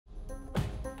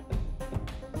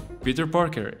Peter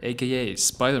Parker, aka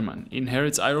Spiderman,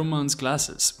 inherits Iron Man's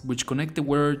glasses, which connect the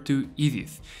wearer to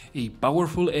E.D.I.T.H, a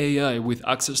powerful AI with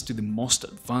access to the most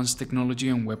advanced technology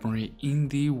and weaponry in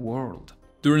the world.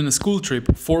 During a school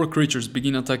trip, 4 creatures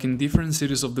begin attacking different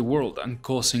cities of the world and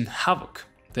causing havoc.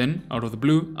 Then, out of the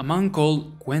blue, a man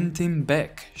called Quentin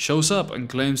Beck shows up and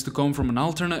claims to come from an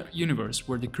alternate universe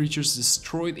where the creatures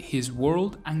destroyed his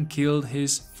world and killed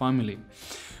his family.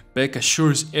 Beck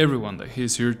assures everyone that he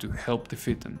is here to help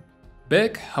defeat them.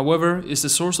 Beck, however, is the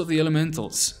source of the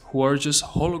elementals, who are just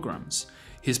holograms.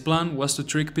 His plan was to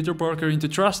trick Peter Parker into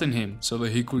trusting him so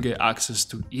that he could get access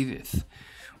to E.D.I.T.H,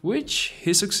 which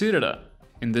he succeeded at.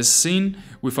 In this scene,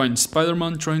 we find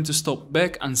Spider-Man trying to stop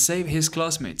Beck and save his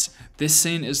classmates. This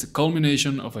scene is the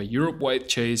culmination of a Europe-wide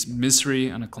chase, mystery,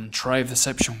 and a contrived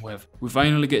deception web. We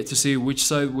finally get to see which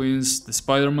side wins, the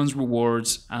Spider-Man's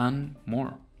rewards, and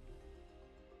more.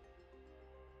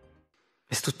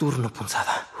 Es tu turno,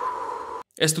 Punzada.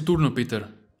 Es tu turno, Peter.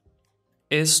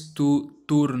 Es tu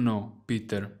turno,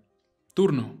 Peter.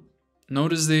 Turno.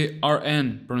 Notice the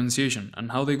RN pronunciation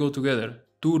and how they go together.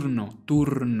 Turno,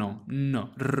 turno,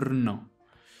 no, no.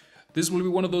 This will be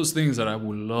one of those things that I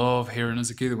would love hearing as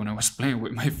a kid when I was playing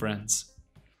with my friends.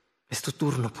 Es tu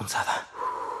turno, Punzada.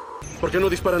 ¿Por qué no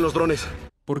disparan los drones?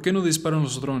 ¿Por qué no disparan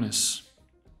los drones?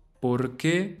 ¿Por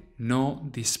qué no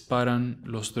disparan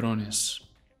los drones?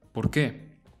 ¿Por qué?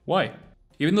 Why?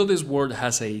 Even though this word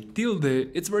has a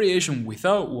tilde, its variation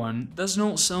without one does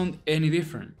not sound any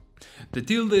different. The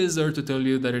tilde is there to tell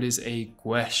you that it is a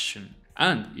question.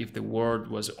 And if the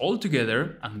word was all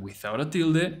together and without a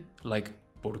tilde, like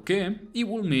 ¿por qué?, it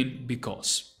will mean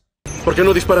because. ¿Por qué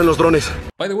no disparan los drones?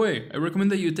 By the way, I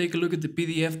recommend that you take a look at the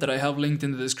PDF that I have linked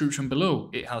in the description below.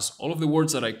 It has all of the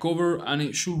words that I cover and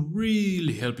it should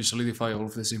really help you solidify all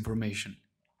of this information.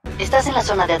 Estás en la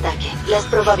zona de ataque. Las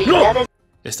probabilidades...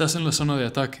 Estás en la zona de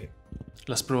ataque.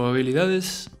 Las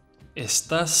probabilidades...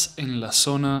 Estás en la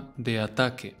zona de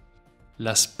ataque.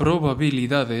 Las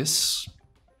probabilidades...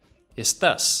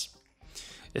 Estás.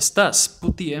 Estás.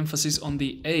 Put the emphasis on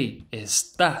the A.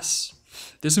 Estás.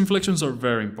 These inflections are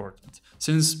very important,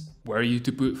 since were you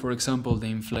to put, for example, the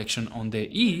inflection on the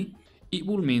E, it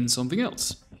will mean something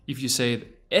else. If you say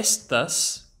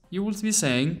estas, you will be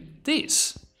saying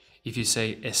this. If you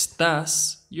say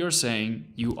estás, you're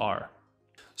saying you are.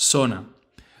 Zona.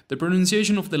 The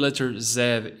pronunciation of the letter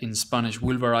Z in Spanish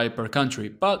will vary per country,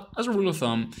 but as a rule of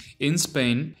thumb, in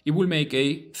Spain, it will make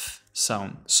a th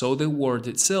sound, so the word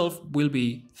itself will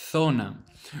be zona,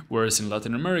 whereas in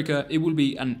Latin America, it will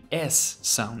be an S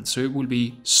sound, so it will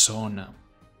be zona.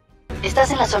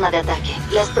 Estás en la zona de ataque.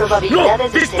 Las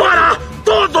probabilidades ¡No! ¡Dispara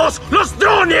todos los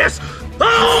drones!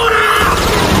 ¡Ahora!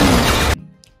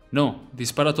 No,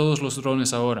 dispara todos los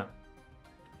drones ahora.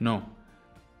 No,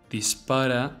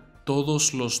 dispara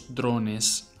todos los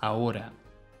drones ahora.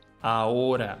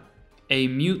 Ahora. A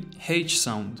mute H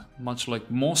sound, much like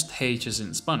most H's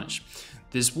in Spanish.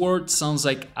 This word sounds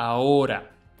like ahora,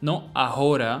 not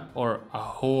ahora or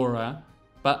ahora,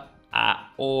 but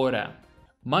ahora.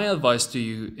 My advice to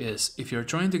you is, if you're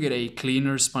trying to get a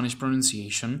cleaner Spanish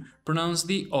pronunciation, pronounce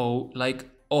the O like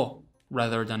O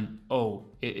rather than O.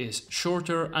 It is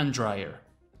shorter and drier.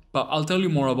 But I'll tell you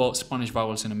more about Spanish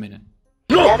vowels in a minute.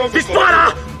 ¡No!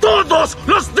 ¡Dispara todos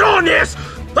los drones!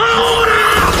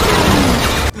 ¡Ahora!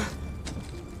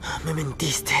 Me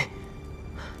mentiste.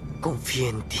 Confié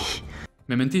en ti.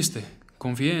 Me mentiste.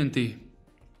 Confié en ti.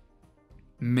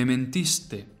 Me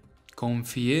mentiste.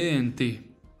 Confié en ti.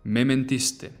 Me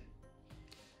mentiste.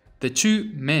 The two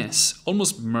mes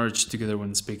almost merge together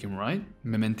when speaking, right?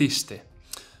 Me mentiste.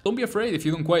 Don't be afraid if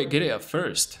you don't quite get it at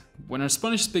first. When a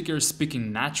Spanish speaker is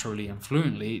speaking naturally and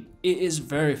fluently, it is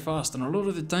very fast, and a lot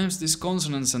of the times these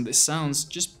consonants and these sounds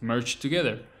just merge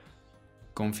together.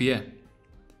 Confié.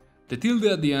 The tilde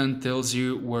at the end tells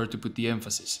you where to put the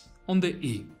emphasis. On the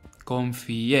E.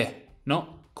 Confié.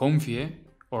 Not confie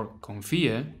or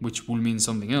confie, which will mean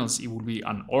something else. It will be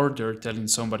an order telling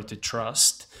somebody to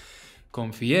trust.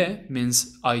 Confié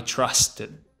means I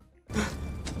trusted.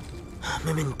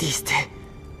 Me mentiste.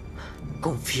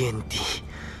 Confié en ti.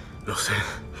 Lo sé.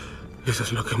 Eso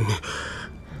es lo que me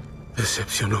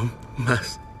decepcionó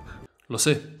más. Lo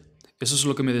sé. Eso es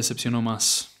lo que me decepcionó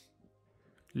más.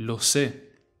 Lo sé.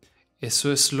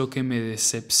 Eso es lo que me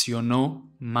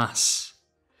decepcionó más.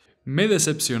 Me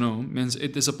decepcionó means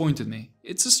it disappointed me.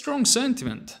 It's a strong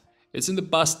sentiment. It's in the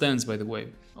past tense, by the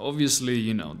way. Obviously,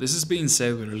 you know, this is being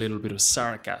said with a little bit of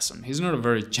sarcasm. He's not a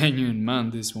very genuine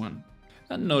man, this one.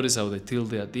 And notice how the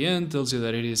tilde at the end tells you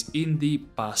that it is in the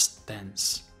past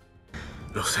tense.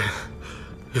 Lo sé.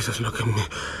 Eso es lo que me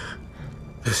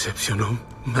decepcionó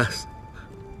más.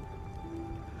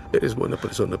 Eres buena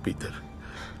persona, Peter.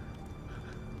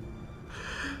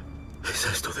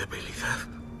 Esa es tu debilidad.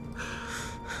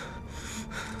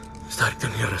 Stark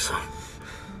tenía razón.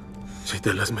 Si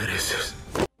te las mereces.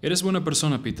 Eres buena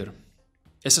persona, Peter.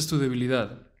 Esa es tu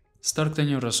debilidad. Stark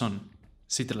tenía razón.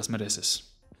 Si te las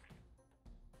mereces.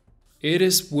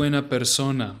 Eres buena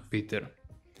persona, Peter.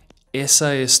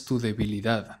 Esa es tu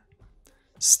debilidad.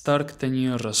 Stark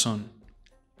tenía razón.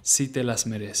 Si te las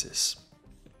mereces.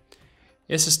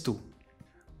 Ese es tú.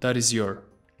 That is your.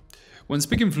 When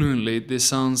speaking fluently, this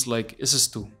sounds like ese es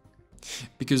tú.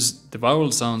 Because the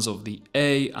vowel sounds of the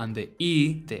A and the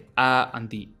E, the A and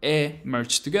the E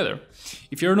merge together.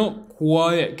 If you're not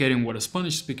quite getting what a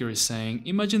Spanish speaker is saying,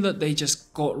 imagine that they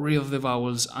just got rid of the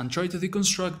vowels and try to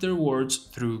deconstruct their words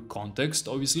through context,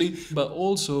 obviously, but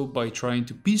also by trying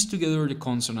to piece together the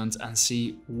consonants and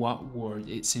see what word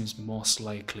it seems most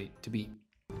likely to be.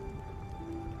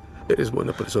 Eres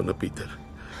buena persona, Peter.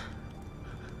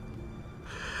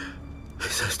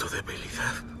 Esa es tu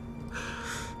debilidad.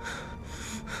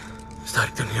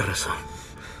 Stark tenía razón.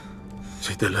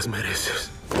 Si te las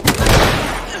mereces.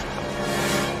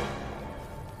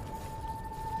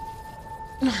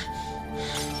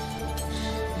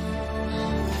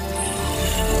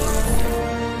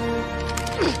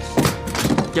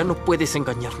 Ya no puedes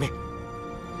engañarme.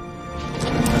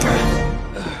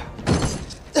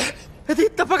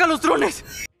 ¡Edith, apaga los drones!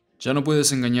 Ya no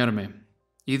puedes engañarme.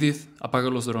 Edith, apaga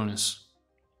los drones.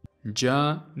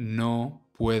 Ya no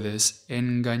puedes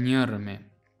engañarme.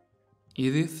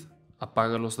 Edith,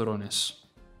 apaga los drones.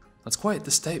 That's quite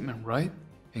the statement, right?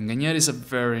 Engañar is a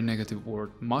very negative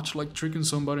word, much like tricking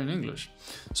somebody in English.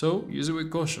 So, use it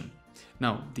with caution.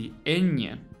 Now, the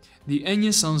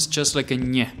ñ sounds just like a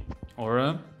ñ, or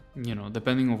a,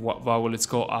 depending on what vowel it's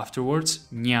called afterwards,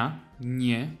 ña,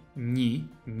 ñe, ñi,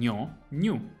 ño,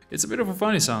 ñu. It's a bit of a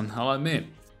funny sound, I'll admit,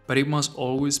 but it must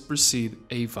always precede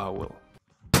a vowel.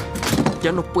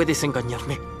 Ya no puedes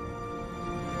engañarme.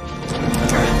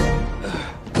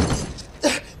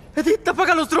 ¡Edith,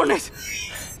 apaga los drones!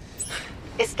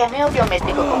 Escaneo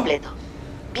biométrico completo.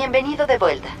 Bienvenido de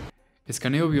vuelta.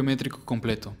 Escaneo biométrico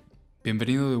completo.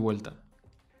 Bienvenido de vuelta.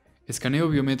 Escaneo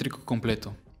biométrico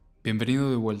completo. Bienvenido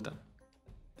de vuelta.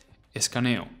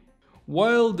 Escaneo.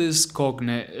 While this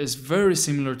cognate is very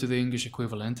similar to the English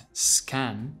equivalent,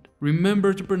 scan,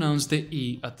 remember to pronounce the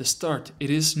E at the start. It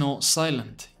is not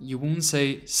silent. You won't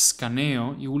say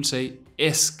scaneo, you will say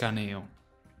escaneo.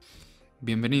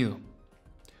 Bienvenido.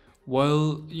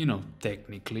 While,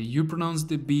 technically you pronounce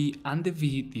the B and the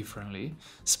V differently,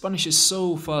 Spanish is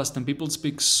so fast and people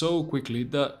speak so quickly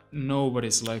that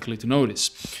nobody's likely to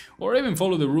notice, or even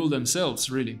follow the rule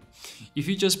themselves, really. If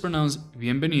you just pronounce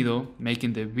bienvenido,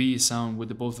 making the V sound with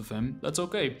the both of them, that's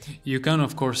okay. You can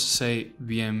of course say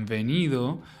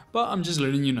bienvenido, but I'm just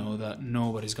letting you know that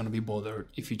nobody's gonna be bothered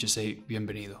if you just say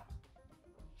bienvenido.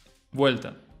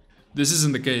 Vuelta. This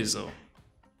isn't the case though.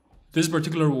 This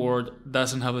particular word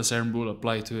doesn't have the same rule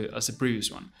applied to it as the previous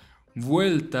one.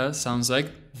 Vuelta sounds like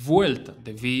vuelta.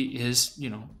 The V is,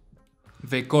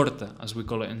 V corta, as we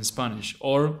call it in Spanish,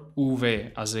 or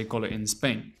V, as they call it in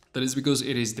Spain. That is because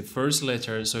it is the first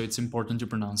letter, so it's important to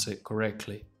pronounce it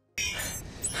correctly.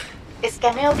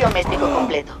 Escaneo biométrico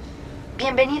completo.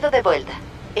 Bienvenido de vuelta.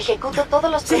 Ejecuto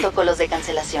todos los protocolos de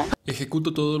cancelación.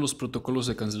 Ejecuto todos los protocolos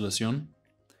de cancelación.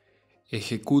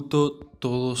 Ejecuto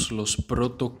todos los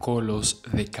protocolos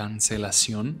de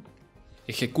cancelación.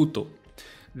 Ejecuto.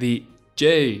 The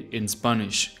J in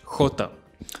Spanish, J,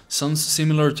 sounds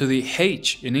similar to the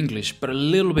H in English, but a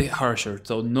little bit harsher,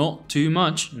 so not too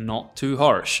much, not too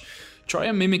harsh. Try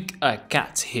and mimic a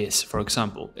cat's hiss, for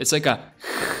example. It's like a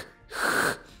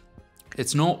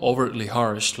it's not overtly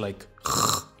harsh, like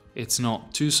it's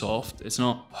not too soft, it's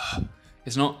not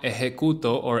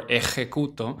ejecuto or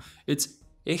ejecuto, it's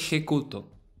ejecuto.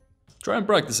 Try and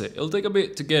practice it. It'll take a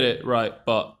bit to get it right,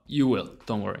 but you will,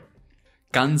 don't worry.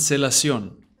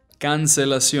 Cancelación.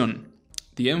 Cancelación.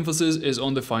 The emphasis is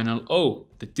on the final O.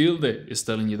 The tilde is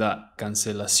telling you that.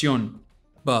 Cancelación.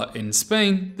 But in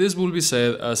Spain, this will be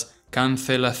said as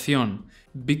cancelación.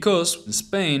 Because in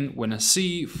Spain, when a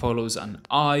C follows an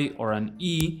I or an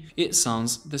E, it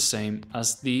sounds the same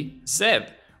as the Z.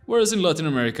 Whereas in Latin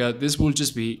America, this will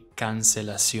just be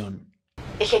cancelación.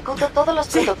 Ejecuto todos los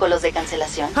protocolos de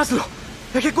cancelación. ¡Hazlo!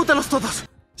 ¡Ejecútalos todos!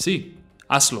 Sí,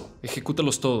 hazlo,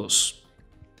 ejecútalos todos.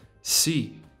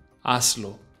 Sí,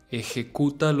 hazlo,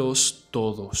 ejecútalos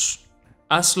todos.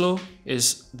 Hazlo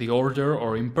is the order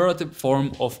or imperative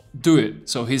form of do it.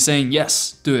 So he's saying,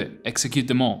 yes, do it, execute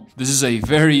them all. This is a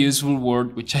very useful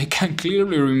word which I can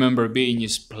clearly remember being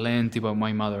used plenty by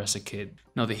my mother as a kid.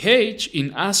 Now the H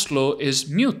in hazlo is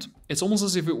mute. It's almost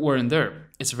as if it weren't there.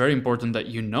 It's very important that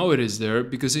you know it is there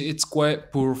because it's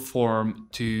quite poor form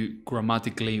to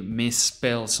grammatically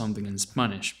misspell something in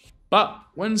Spanish. But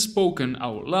when spoken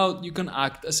out loud, you can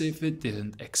act as if it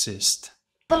didn't exist.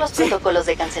 Todos los protocolos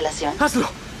de cancelación. ¡Hazlo!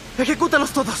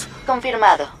 ¡Ejecútalos todos!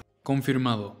 Confirmado.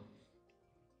 Confirmado.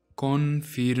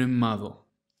 Confirmado.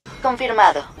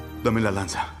 Confirmado. Dame la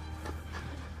lanza.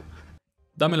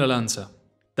 Dame la lanza.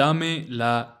 Dame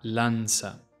la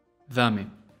lanza.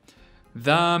 Dame.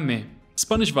 Dame.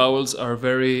 Spanish vowels are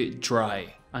very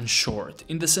dry and short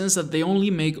in the sense that they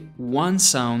only make one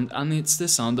sound and it's the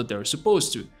sound that they're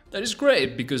supposed to. That is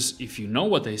great because if you know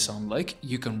what they sound like,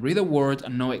 you can read a word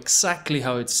and know exactly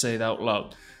how it's said out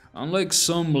loud. Unlike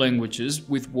some languages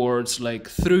with words like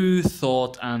through,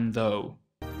 thought, and though.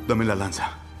 Dame la lanza.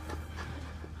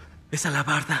 Es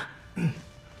alabarda.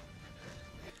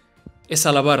 Es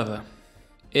alabarda.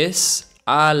 Es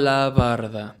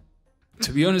alabarda.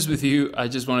 To be honest with you, I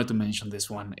just wanted to mention this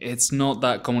one. It's not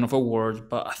that common of a word,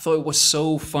 but I thought it was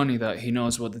so funny that he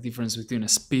knows what the difference between a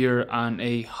spear and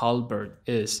a halberd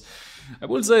is. I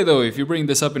will say though, if you bring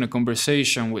this up in a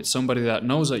conversation with somebody that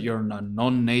knows that you're a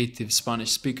non-native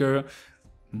Spanish speaker,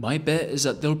 my bet is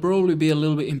that they'll probably be a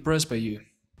little bit impressed by you.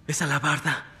 Es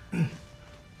alabarda.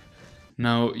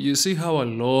 Now, you see how a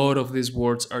lot of these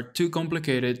words are too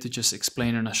complicated to just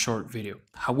explain in a short video.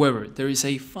 However, there is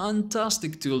a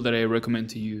fantastic tool that I recommend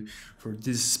to you for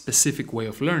this specific way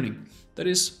of learning. That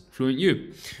is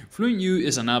FluentU. FluentU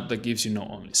is an app that gives you not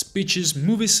only speeches,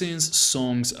 movie scenes,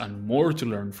 songs, and more to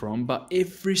learn from, but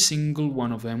every single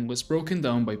one of them was broken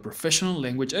down by professional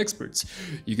language experts.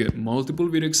 You get multiple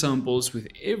video examples with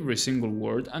every single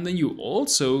word, and then you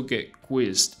also get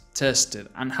quizzed, tested,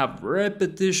 and have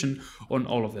repetition on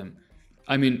all of them.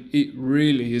 I mean, it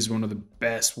really is one of the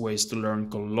best ways to learn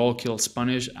colloquial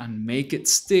Spanish and make it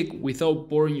stick without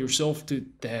boring yourself to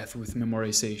death with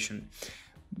memorization.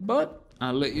 But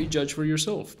I'll let you judge for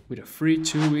yourself with a free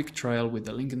 2-week trial with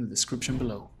the link in the description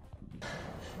below.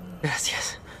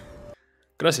 Gracias.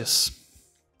 Gracias.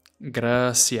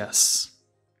 Gracias.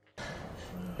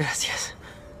 Gracias.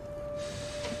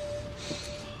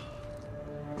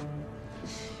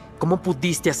 ¿Cómo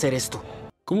pudiste hacer esto?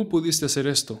 ¿Cómo pudiste hacer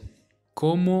esto?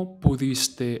 ¿Cómo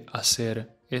pudiste hacer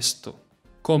esto?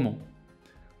 ¿Cómo?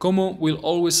 ¿Cómo will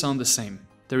always sound the same.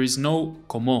 There is no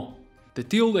como. The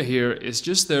tilde here is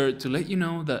just there to let you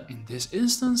know that in this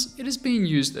instance it is being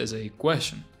used as a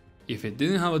question. If it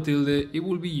didn't have a tilde, it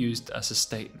would be used as a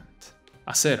statement.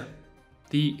 Hacer.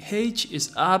 The H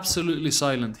is absolutely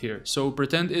silent here, so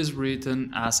pretend is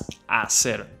written as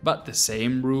hacer. But the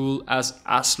same rule as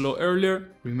hazlo earlier,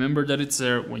 remember that it's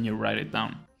there when you write it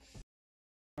down.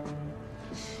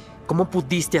 ¿Cómo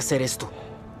pudiste hacer esto?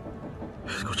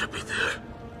 Escucha, Peter.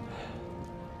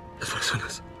 Las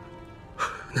personas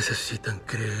necesitan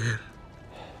creer.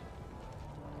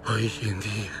 Hoy en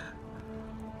día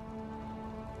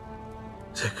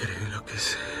se cree en lo que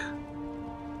sea.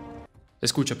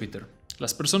 Escucha, Peter.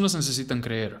 Las personas necesitan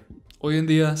creer. Hoy en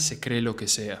día se cree lo que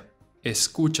sea.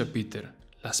 Escucha, Peter.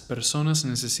 Las personas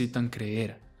necesitan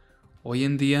creer. Hoy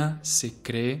en día se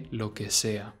cree lo que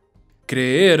sea.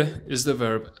 Creer is the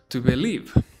verb to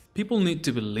believe. People need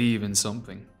to believe in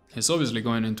something. He's obviously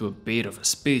going into a bit of a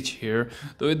speech here,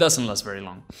 though it doesn't last very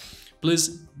long. Please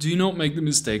do not make the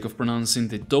mistake of pronouncing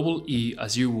the double E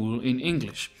as you would in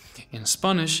English. In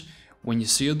Spanish, when you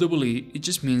see a double E, it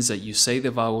just means that you say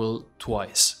the vowel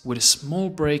twice, with a small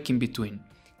break in between.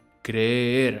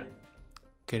 Creer.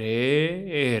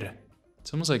 Creer.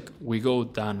 It's almost like we go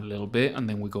down a little bit and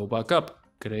then we go back up.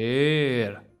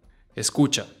 Creer.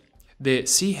 Escucha. The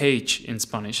CH in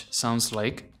Spanish sounds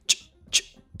like ch,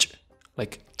 ch, ch,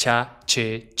 like cha,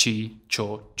 che, chi,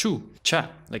 cho, chu. Cha,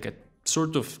 like a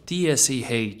sort of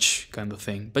TSEH kind of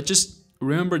thing. But just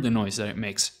remember the noise that it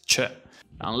makes. Ch.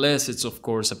 Unless it's of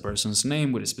course a person's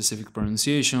name with a specific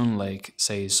pronunciation, like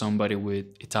say somebody with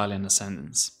Italian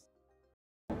ascendance.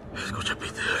 Escucha,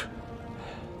 Peter.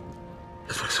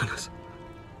 Las personas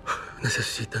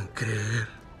necesitan creer.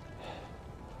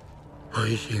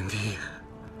 Hoy en día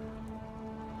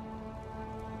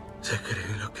se cree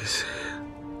en lo que sea.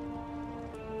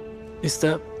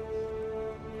 ¿Esto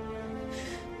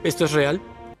es real?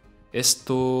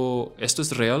 ¿Esto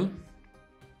es real?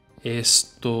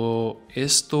 ¿Esto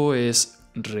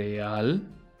es real?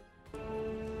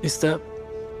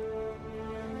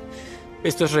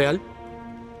 ¿Esto es real?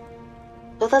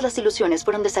 Todas las ilusiones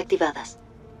fueron desactivadas.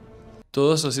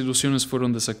 Todas las ilusiones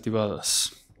fueron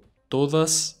desactivadas.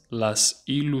 Todas las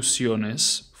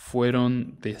ilusiones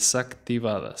fueron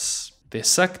desactivadas.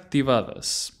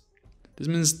 Desactivadas. This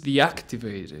means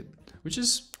deactivated which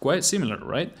is quite similar,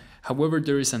 right? However,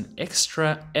 there is an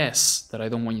extra S that I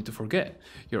don't want you to forget.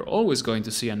 You're always going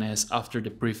to see an S after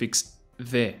the prefix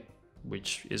de,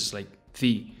 which is like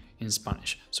the in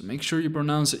Spanish. So make sure you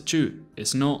pronounce it too.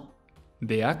 It's not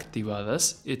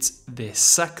deactivadas, it's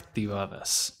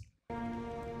desactivadas.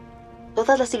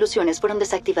 Todas las ilusiones fueron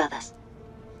desactivadas.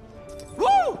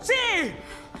 ¡Sí!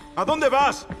 ¿A dónde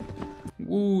vas?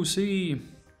 Sí.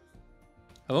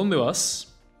 ¿A dónde vas?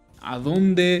 ¿A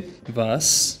dónde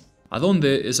vas? ¿A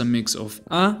dónde is a mix of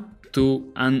a,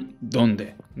 to, and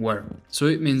dónde, where. So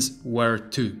it means where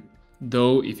to.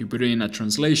 Though if you put it in a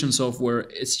translation software,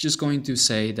 it's just going to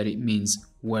say that it means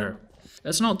where.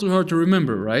 That's not too hard to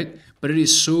remember, right? But it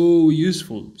is so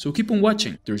useful. So keep on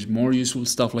watching. There's more useful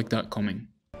stuff like that coming.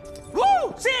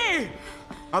 ¡Sí!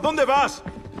 ¿A dónde vas?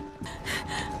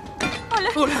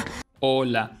 Hola.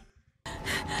 Hola.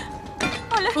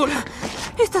 Hola.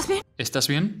 ¿Estás bien? ¿Estás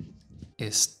bien?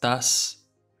 ¿Estás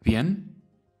bien?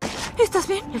 ¿Estás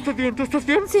bien? ¿Estás bien? ¿Tú estás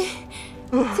bien? Sí.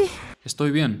 Sí.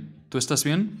 Estoy bien. ¿Tú estás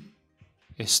bien?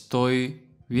 Estoy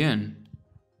bien.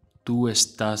 ¿Tú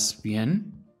estás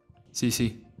bien? Sí,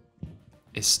 sí.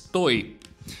 Estoy.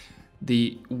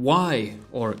 The Y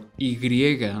or Y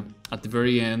at the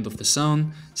very end of the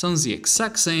sound sounds the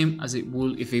exact same as it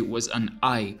would if it was an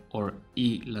I or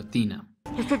I latina.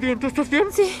 ¿Estás bien? ¿Tú estás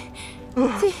bien? Sí.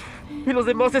 Sí. ¿Y los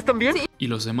demás están bien? Sí. ¿Y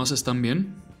los demás están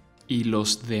bien? ¿Y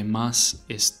los demás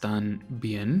están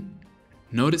bien?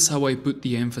 Notice how I put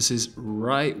the emphasis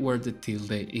right where the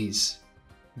tilde is.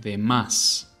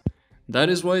 Demás. That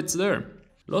is why it's there.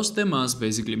 Los demás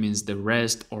basically means the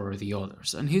rest or the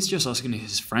others, and he's just asking if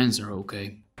his friends are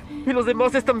okay. ¿Y los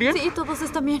demás están bien? Sí, todos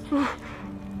están bien.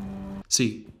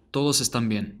 Sí, todos están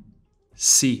bien.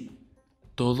 Sí,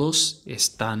 todos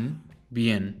están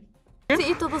bien.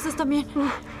 Sí, todos están bien.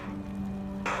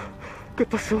 ¿Qué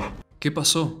pasó? ¿Qué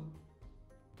pasó?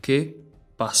 ¿Qué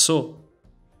pasó?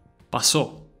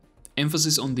 Pasó.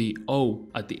 Emphasis on the O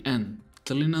at the end,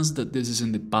 telling us that this is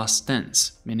in the past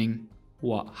tense, meaning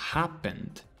what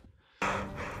happened.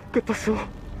 ¿Qué pasó?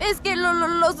 Es que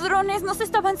los drones nos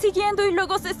estaban siguiendo y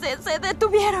luego se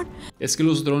detuvieron. Es que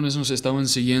los drones nos estaban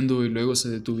siguiendo y luego se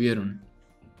detuvieron.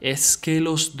 Es que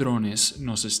los drones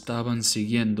nos estaban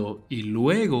siguiendo y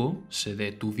luego se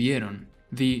detuvieron.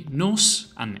 The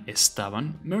nos and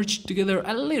estaban merged together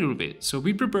a little bit, so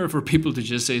be prepared for people to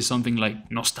just say something like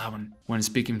no estaban when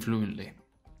speaking fluently.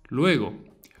 Luego,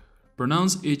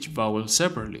 pronounce each vowel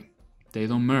separately. They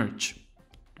don't merge.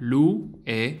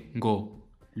 Luego.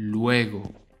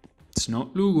 Luego. It's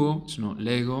not lugo, it's not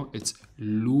lego, it's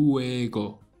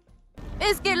luego.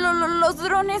 Es que los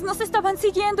drones nos estaban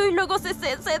siguiendo y luego se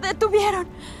detuvieron.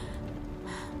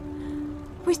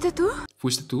 ¿Fuiste tú?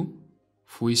 ¿Fuiste tú?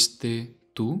 ¿Fuiste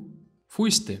tú?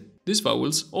 Fuiste. These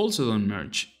vowels also don't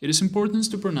merge. It is important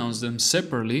to pronounce them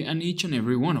separately and each and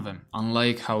every one of them,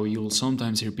 unlike how you'll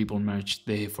sometimes hear people merge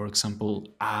the, for example,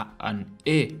 a and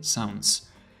e sounds.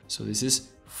 So this is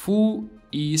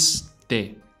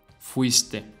fuiste.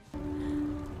 Fuiste.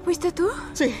 ¿Fuiste tú?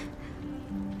 Sí.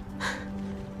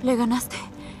 ¿Le ganaste?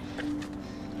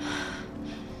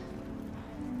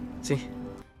 Sí.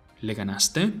 ¿Le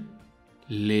ganaste?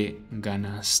 ¿Le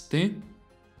ganaste?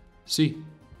 Sí.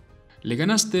 Le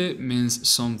ganaste means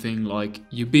something like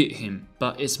you beat him,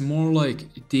 but it's more like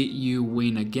did you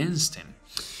win against him?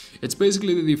 It's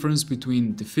basically the difference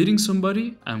between defeating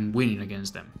somebody and winning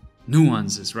against them.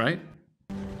 Nuances, right?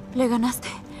 ¿Le ganaste?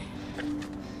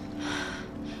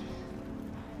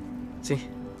 Sí.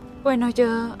 Bueno,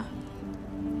 yo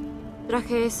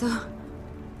traje eso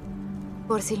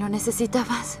por si lo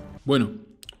necesitabas. Bueno,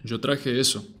 yo traje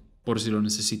eso, por si lo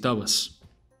necesitabas.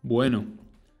 Bueno,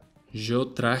 yo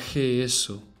traje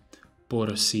eso,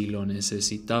 por si lo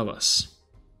necesitabas.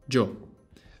 Yo.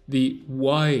 The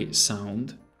Y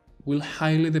sound will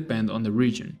highly depend on the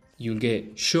region. You'll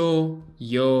get yo,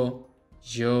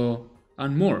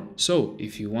 and more. So,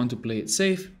 if you want to play it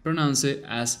safe, pronounce it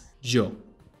as yo.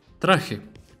 Traje.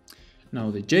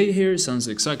 Now the J here sounds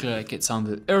exactly like it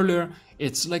sounded earlier.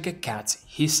 It's like a cat's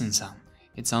hissing sound.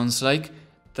 It sounds like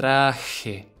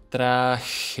traje,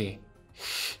 traje.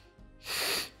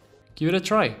 Give it a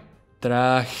try.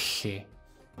 Traje.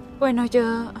 Bueno,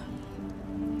 yo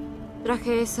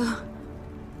traje eso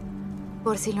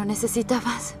por si lo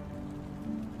necesitabas.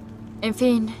 En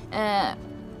fin,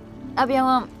 había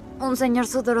un señor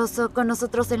sudoroso con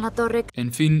nosotros en la torre.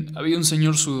 En fin, había un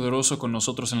señor sudoroso con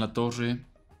nosotros en la torre.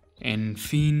 En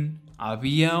fin,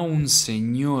 había un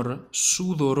señor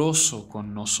sudoroso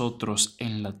con nosotros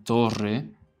en la torre.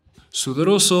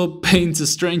 Sudoroso paints a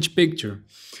strange picture.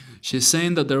 She's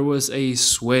saying that there was a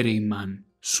sweaty man.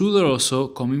 Sudoroso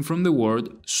coming from the word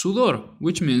sudor,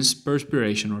 which means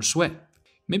perspiration or sweat.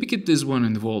 Maybe keep this one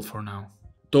in the vault for now.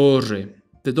 Torre.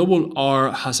 The double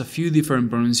R has a few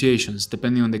different pronunciations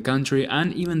depending on the country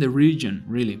and even the region,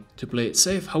 really. To play it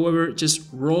safe, however, just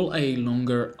roll a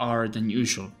longer R than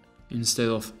usual. Instead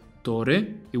of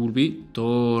torre, it will be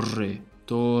torre,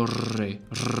 torre,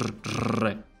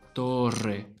 rre,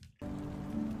 torre.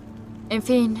 En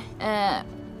fin,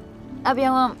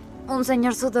 había un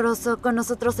señor sudoroso con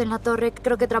nosotros en la torre,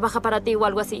 creo que trabaja para ti o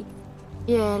algo así.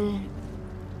 Y él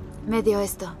me dio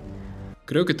esto.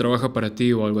 Creo que trabaja para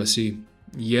ti o algo así.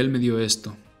 Y él me dio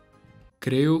esto.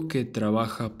 Creo que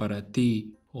trabaja para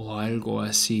ti o algo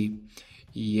así.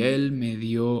 Y él me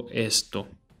dio esto.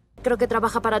 Creo que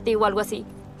trabaja para ti o algo así.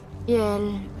 Y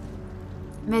él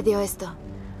me dio esto.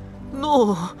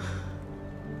 ¡No!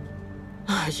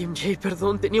 Ay, MJ,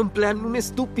 perdón, tenía un plan, un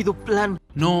estúpido plan.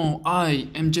 No,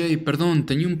 ay, MJ, perdón,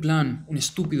 tenía un plan, un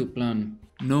estúpido plan.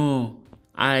 No,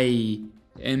 ay,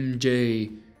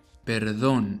 MJ,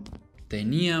 perdón,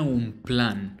 tenía un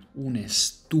plan, un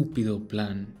estúpido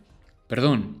plan.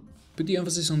 Perdón, put the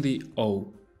emphasis on the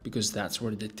O, because that's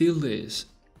where the tilde is.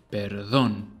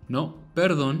 Perdón, no,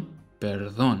 perdón,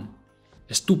 perdón.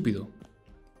 Estúpido.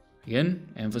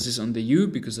 Again, emphasis on the U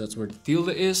because that's where the tilde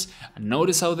is. And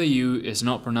notice how the U is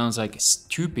not pronounced like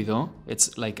stupido.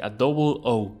 It's like a double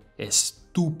O.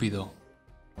 Estúpido.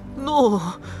 ¡No!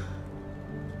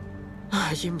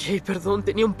 Ay, MJ, perdón,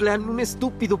 tenía un plan, un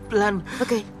estúpido plan.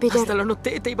 Ok, Peter. Hasta lo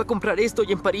anoté, te iba a comprar esto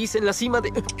y en París, en la cima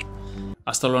de...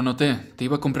 Hasta lo anoté. Te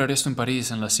iba a comprar esto en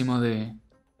París, en la cima de...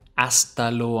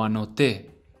 Hasta lo anoté.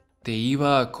 Te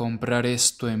iba a comprar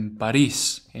esto en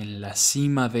París, en la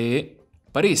cima de...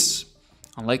 París.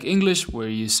 Unlike English, where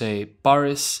you say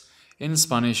Paris, in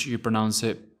Spanish you pronounce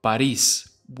it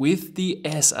París, with the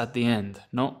S at the end,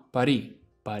 no París,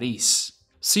 París.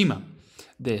 Cima.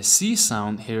 The C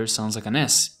sound here sounds like an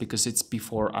S because it's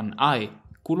before an I.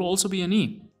 Could also be an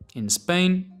E. In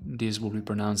Spain, this will be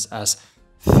pronounced as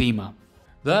cima.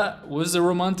 That was the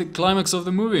romantic climax of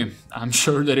the movie. I'm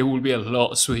sure that it would be a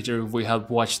lot sweeter if we had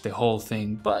watched the whole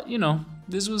thing, but you know,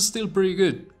 this was still pretty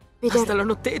good. Peter. Hasta lo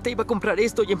anoté, te iba a comprar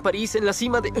esto y en París, en la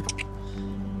cima de...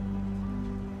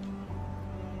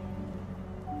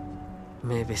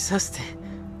 Me besaste,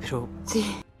 pero... Sí.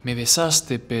 Me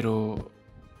besaste, pero...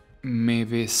 Me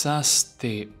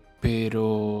besaste,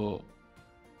 pero...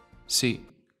 Sí.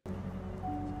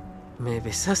 Me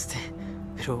besaste,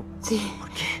 pero... Sí. ¿Por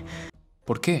qué?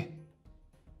 ¿Por qué?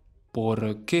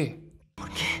 ¿Por qué? ¿Por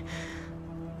qué?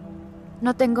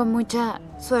 No tengo mucha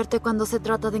suerte cuando se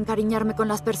trata de encariñarme con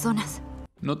las personas.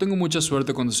 No tengo mucha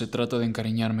suerte cuando se trata de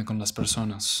encariñarme con las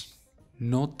personas.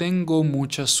 No tengo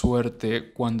mucha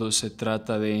suerte cuando se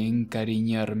trata de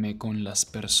encariñarme con las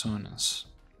personas.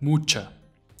 Mucha.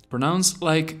 Pronounced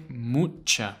like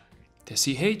mucha. The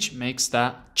CH makes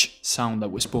that ch sound that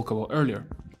we spoke about earlier.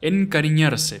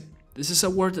 Encariñarse. This is a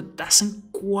word that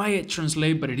doesn't quite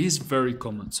translate, but it is very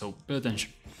common, so pay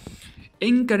attention.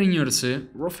 Encariñarse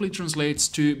roughly translates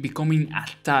to becoming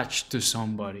attached to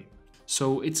somebody.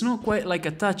 So it's not quite like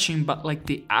attaching, but like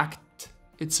the act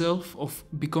itself of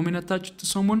becoming attached to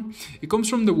someone. It comes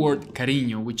from the word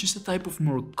cariño, which is a type of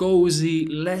more cozy,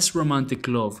 less romantic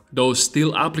love, though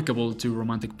still applicable to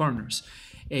romantic partners.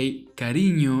 A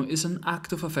cariño is an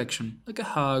act of affection, like a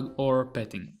hug or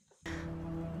petting.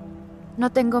 No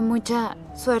tengo mucha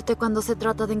suerte cuando se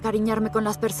trata de encariñarme con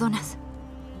las personas.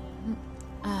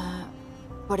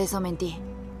 Por eso mentí.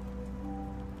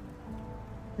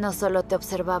 No solo te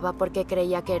observaba porque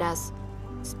creía que eras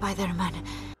Spiderman.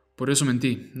 Por eso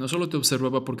mentí. No solo te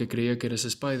observaba porque creía que eres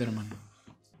Spiderman.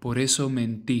 Por eso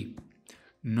mentí.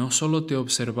 No solo te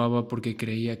observaba porque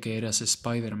creía que eras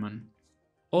Spiderman.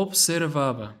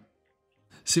 Observaba.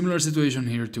 Similar situation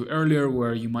here to earlier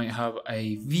where you might have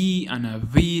a V and a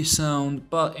V sound,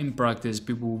 but in practice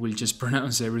people will just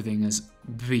pronounce everything as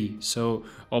V. So,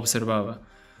 observaba.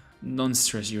 Don't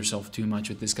stress yourself too much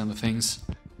with these kind of things.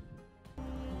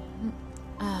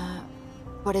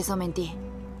 Por eso mentí.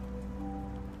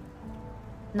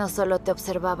 No solo te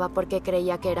observaba porque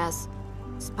creía que eras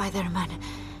Spiderman.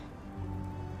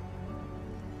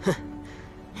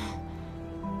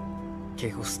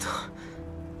 Qué gusto.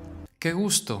 Qué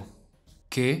gusto.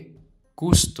 Qué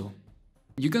gusto.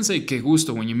 You can say qué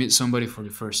gusto when you meet somebody for the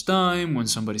first time, when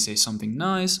somebody says something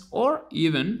nice, or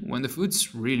even when the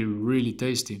food's really, really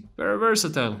tasty. Very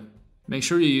versatile. Make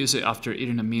sure you use it after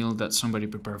eating a meal that somebody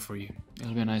prepared for you.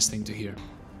 It'll be a nice thing to hear.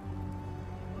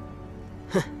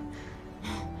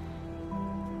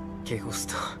 Qué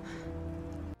gusto.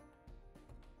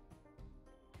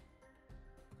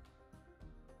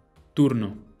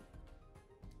 Turno.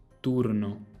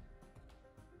 turno.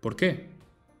 ¿Por qué?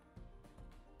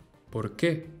 ¿Por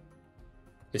qué?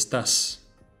 Estás.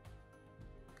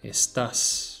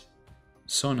 Estás.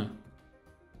 Zona.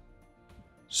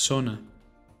 Zona.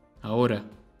 Ahora.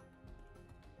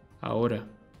 Ahora.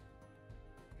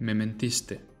 Me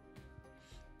mentiste.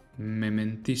 Me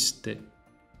mentiste.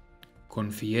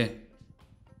 Confié.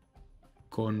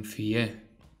 Confié.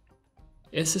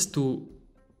 Esa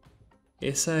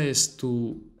es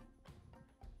tu...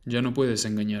 Ya no puedes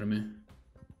engañarme.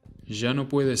 Ya no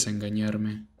puedes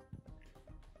engañarme.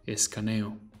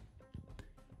 Escaneo.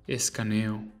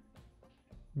 Escaneo.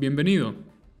 Bienvenido.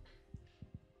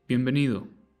 Bienvenido.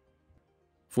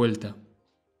 Vuelta.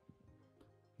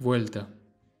 Vuelta.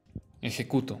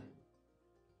 Ejecuto.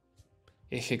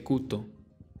 Ejecuto.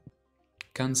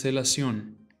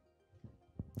 Cancelación.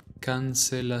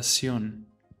 Cancelación.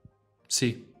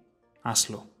 Sí,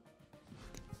 hazlo.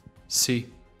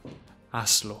 Sí,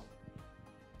 hazlo.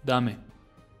 Dame.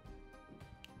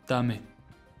 Dame.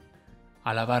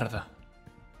 A la barda.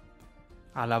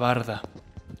 A la barda.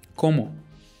 ¿Cómo?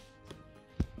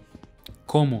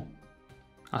 ¿Cómo?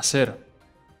 Hacer.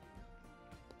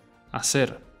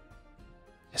 Hacer.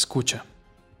 Escucha.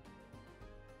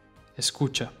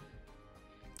 Escucha.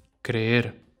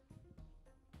 Creer.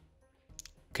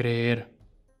 Creer.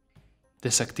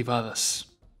 Desactivadas.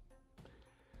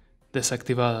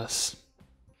 Desactivadas.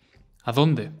 ¿A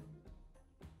dónde?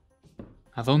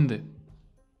 ¿A dónde?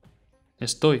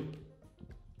 Estoy.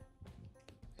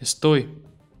 Estoy.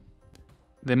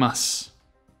 De más.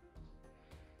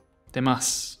 De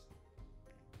más.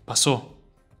 Pasó.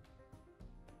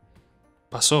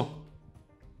 Pasó.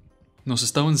 Nos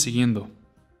estaban siguiendo.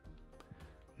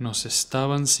 Nos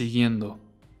estaban siguiendo.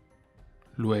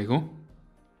 Luego.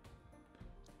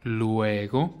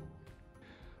 Luego.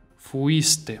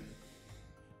 Fuiste.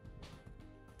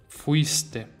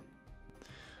 Fuiste.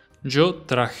 Yo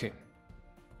traje.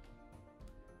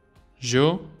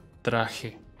 Yo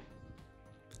traje.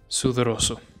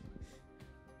 Sudoroso.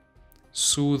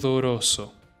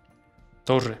 Sudoroso.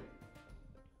 Torre.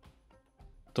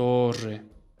 Torre.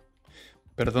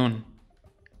 Perdón.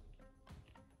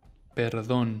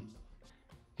 Perdón.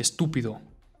 Estúpido.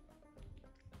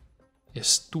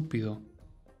 Estúpido.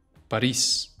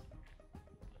 París.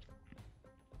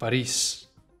 París.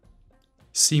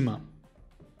 Cima.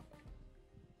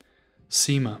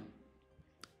 Cima.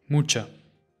 Mucha.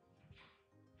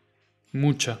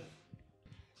 Mucha.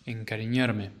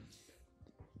 Encariñarme.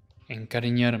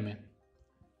 Encariñarme.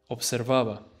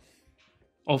 Observaba.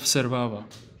 Observaba.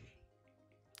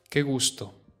 Qué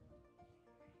gusto.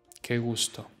 Qué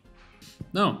gusto.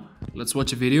 Now, let's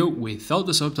watch a video without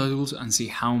the subtitles and see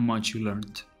how much you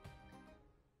learned.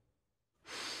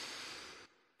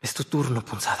 Es tu turno,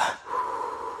 punzada.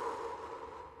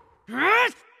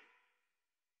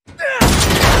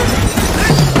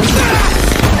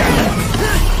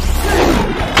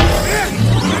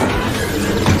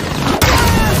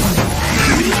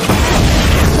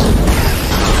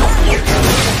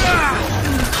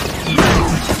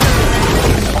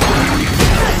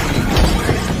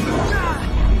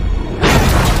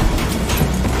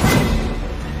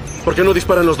 ¿Por qué no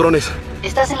disparan los drones?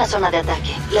 Estás en la zona de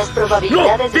ataque. Las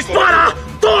probabilidades ¡No! de ser... ¡Dispara!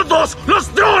 ¡Todos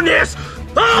los drones!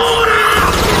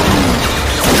 ¡Ahora!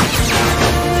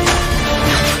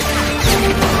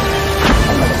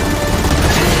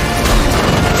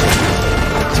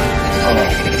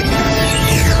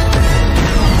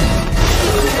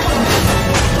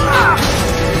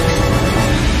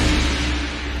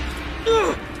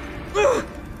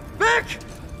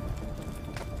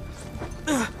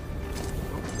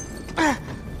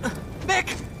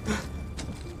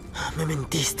 Me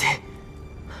mentiste.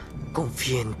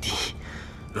 Confié en ti.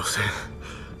 Lo sé.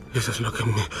 Eso es lo que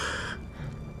me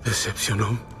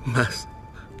decepcionó más.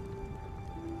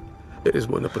 Eres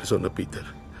buena persona, Peter.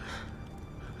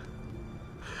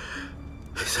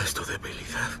 Esa es tu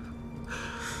debilidad.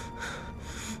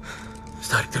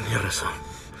 Stark tenía razón.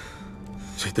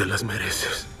 Si te las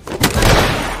mereces.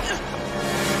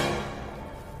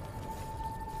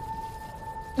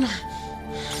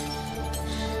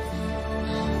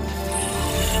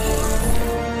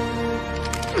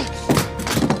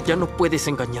 Ya no puedes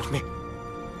engañarme.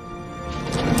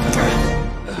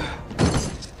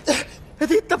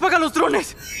 ¡E.D.I.T.H, apaga los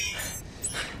drones!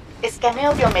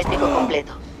 Escaneo biométrico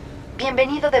completo.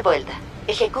 Bienvenido de vuelta.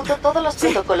 Ejecuto todos los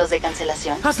protocolos de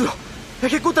cancelación. ¡Hazlo!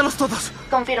 ¡Ejecútalos todos!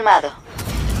 Confirmado.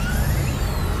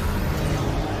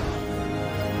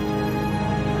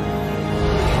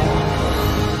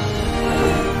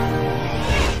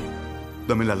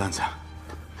 Dame la lanza.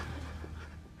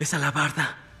 Es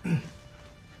alabarda.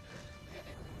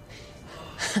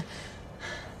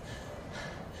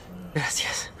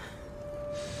 Gracias.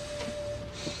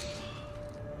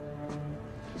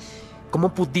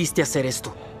 ¿Cómo pudiste hacer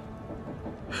esto?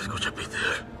 Escucha,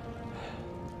 Peter.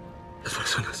 Las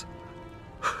personas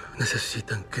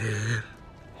necesitan creer.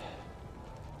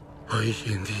 Hoy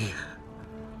en día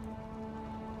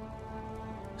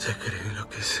se cree en lo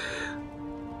que sea.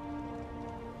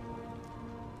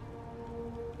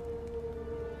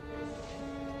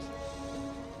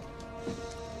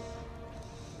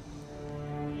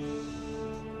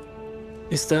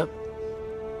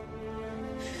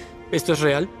 ¿Esto es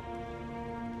real?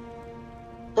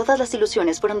 Todas las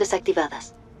ilusiones fueron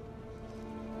desactivadas.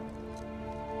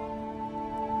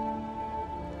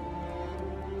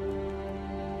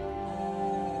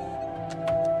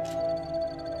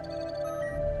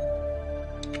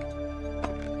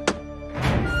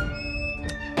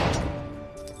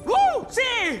 ¡Sí!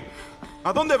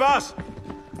 ¿A dónde vas?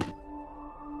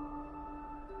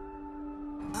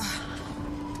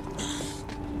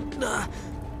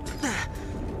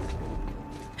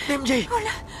 MJ.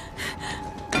 Hola.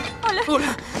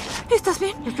 Hola. ¿Estás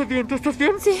bien? ¿Estás bien? ¿Tú estás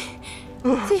bien? Sí.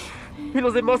 Sí. ¿Y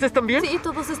los demás están bien? Sí,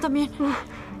 todos están bien.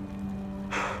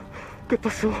 ¿Qué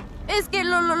pasó? Es que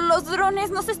los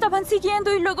drones nos estaban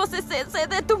siguiendo y luego se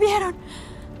detuvieron.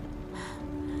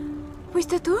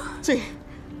 ¿Fuiste tú? Sí.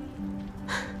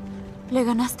 ¿Le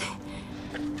ganaste?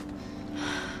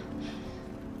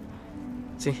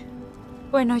 Sí.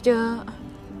 Bueno, yo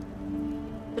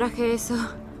traje eso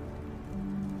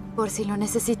por si lo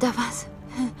necesitabas.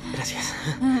 Gracias.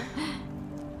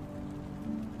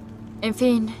 En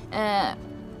fin,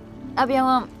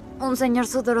 había un señor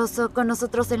sudoroso con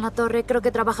nosotros en la torre. Creo que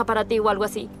trabaja para ti o algo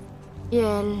así. Y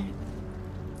él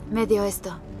me dio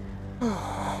esto.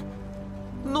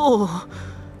 ¡No!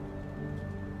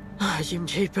 Ay,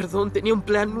 MJ, perdón. Tenía un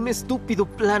plan, un estúpido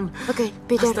plan. Ok,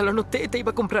 Peter. Hasta lo anoté. Te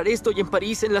iba a comprar esto y en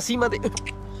París, en la cima de...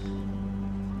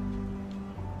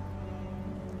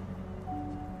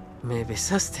 Me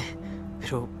besaste,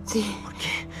 pero... Sí. ¿Por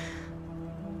qué?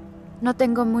 No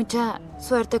tengo mucha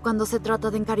suerte cuando se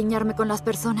trata de encariñarme con las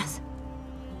personas.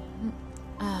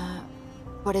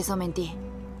 Por eso mentí.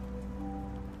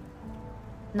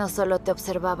 No solo te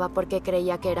observaba porque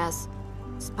creía que eras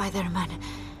Spiderman.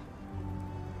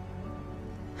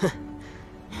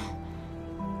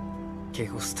 Qué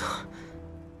gusto.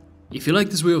 If you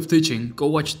like this way of teaching, go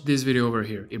watch this video over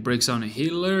here. It breaks down a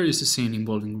hilarious scene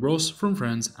involving Ross from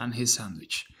Friends and his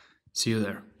sandwich. See you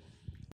there.